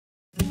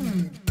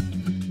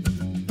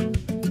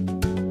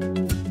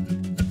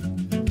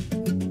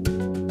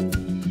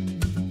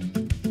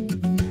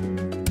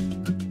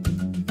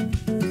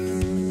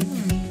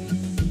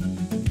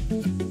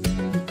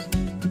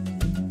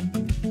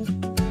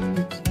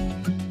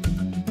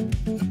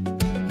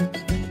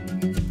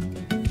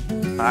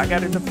I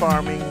got into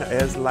farming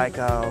as like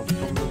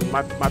from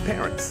my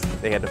parents.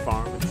 They had the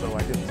farm, and so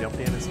I just jumped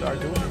in and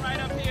started doing it. Right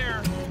up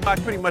here. I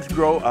pretty much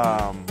grow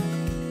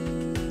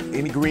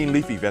any green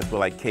leafy vegetable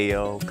like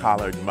kale,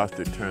 collard,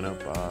 mustard,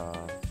 turnip,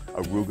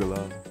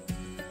 arugula,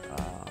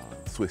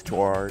 Swiss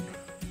chard.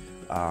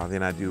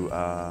 Then I do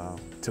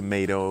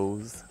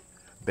tomatoes,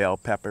 bell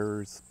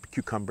peppers,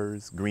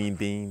 cucumbers, green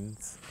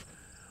beans,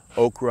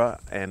 okra,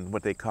 and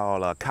what they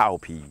call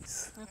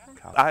cowpeas.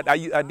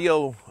 I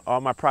deal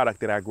all my product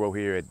that I grow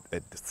here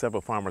at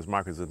several farmers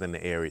markets within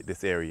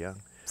this area.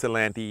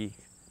 Salanti,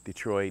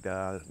 Detroit,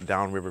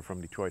 downriver from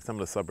Detroit, some of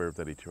the suburbs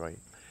of Detroit.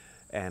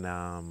 And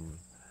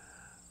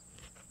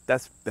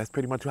that's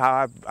pretty much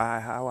how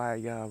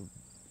I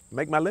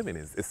make my living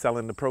is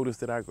selling the produce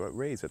that I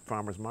raise at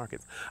farmers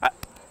markets.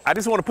 I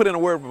just want to put in a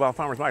word about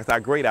farmers markets, how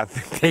great I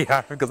think they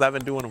are, because I've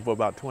been doing them for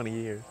about 20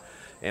 years.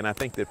 And I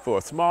think that for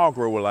a small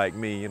grower like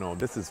me, you know,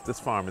 this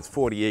farm is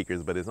 40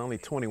 acres, but it's only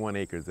 21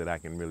 acres that I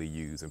can really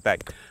use. In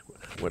fact,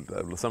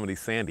 with some of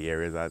these sandy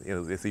areas,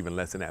 it's even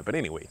less than that. But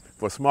anyway,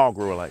 for a small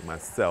grower like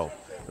myself,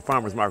 the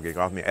farmer's market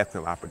offers me an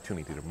excellent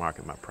opportunity to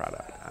market my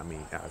product. I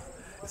mean,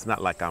 it's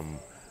not like I'm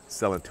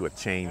selling to a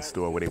chain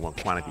store where they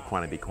want quantity.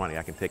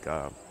 I can take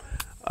a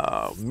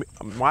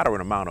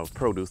moderate amount of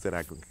produce that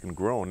I can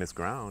grow on this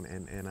ground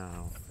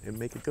and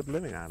make a good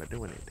living out of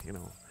doing it, you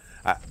know.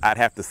 I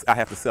have to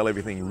sell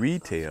everything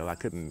retail.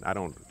 I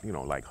don't, you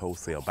know, like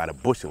wholesale by the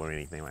bushel or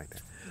anything like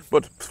that.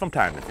 But from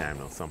time to time,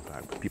 you know,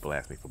 sometimes people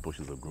ask me for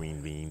bushels of green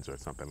beans or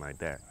something like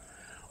that,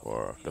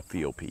 or the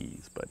field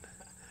peas. But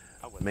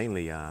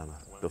mainly,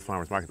 the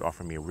farmers markets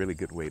offer me a really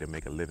good way to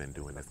make a living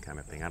doing this kind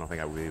of thing. I don't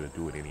think I would be able to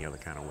do it any other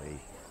kind of way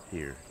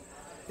here.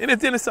 And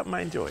it's something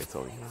I enjoy,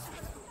 so, you know.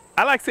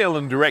 I like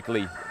selling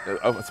directly.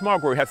 A small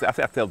grower I have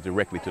to sell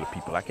directly to the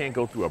people. I can't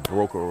go through a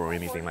broker or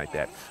anything like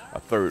that,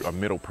 a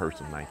middle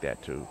person like that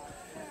it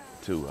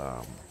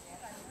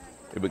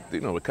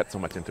would cut so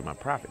much into my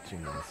profits, you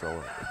know.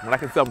 So when I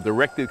can sell them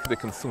directly to the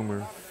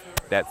consumer,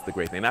 that's the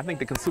great thing. And I think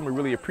the consumer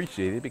really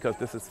appreciates it because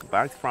this is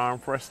nice farm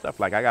fresh stuff.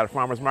 Like I got a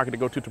farmer's market to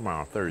go to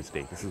tomorrow,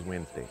 Thursday. This is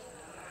Wednesday.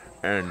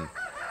 And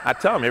I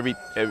tell them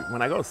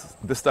when I go,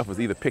 this stuff was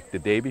either picked the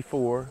day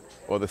before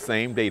or the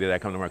same day that I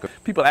come to market.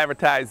 People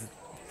advertise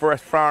fresh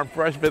farm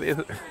fresh, but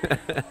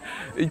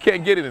you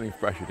can't get it any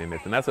fresher than this,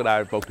 and that's what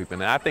I vote people.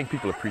 And I think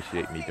people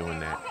appreciate me doing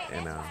that,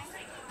 and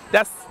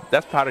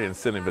that's part of the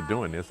incentive of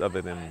doing this,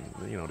 other than,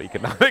 you know, the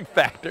economic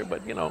factor.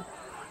 But, you know,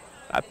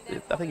 I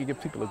think it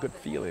gives people a good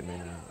feeling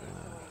and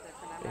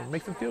it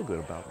makes them feel good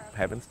about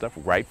having stuff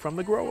right from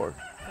the grower.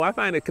 Well, I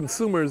find that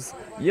consumers,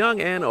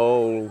 young and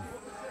old,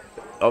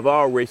 of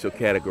all racial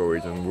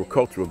categories and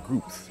cultural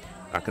groups,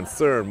 are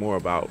concerned more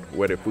about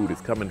where their food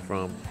is coming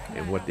from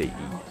and what they eat.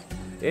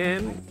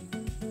 And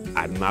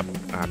I'm not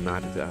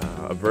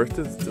averse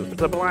to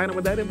supplying them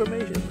with that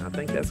information. I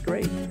think that's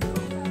great.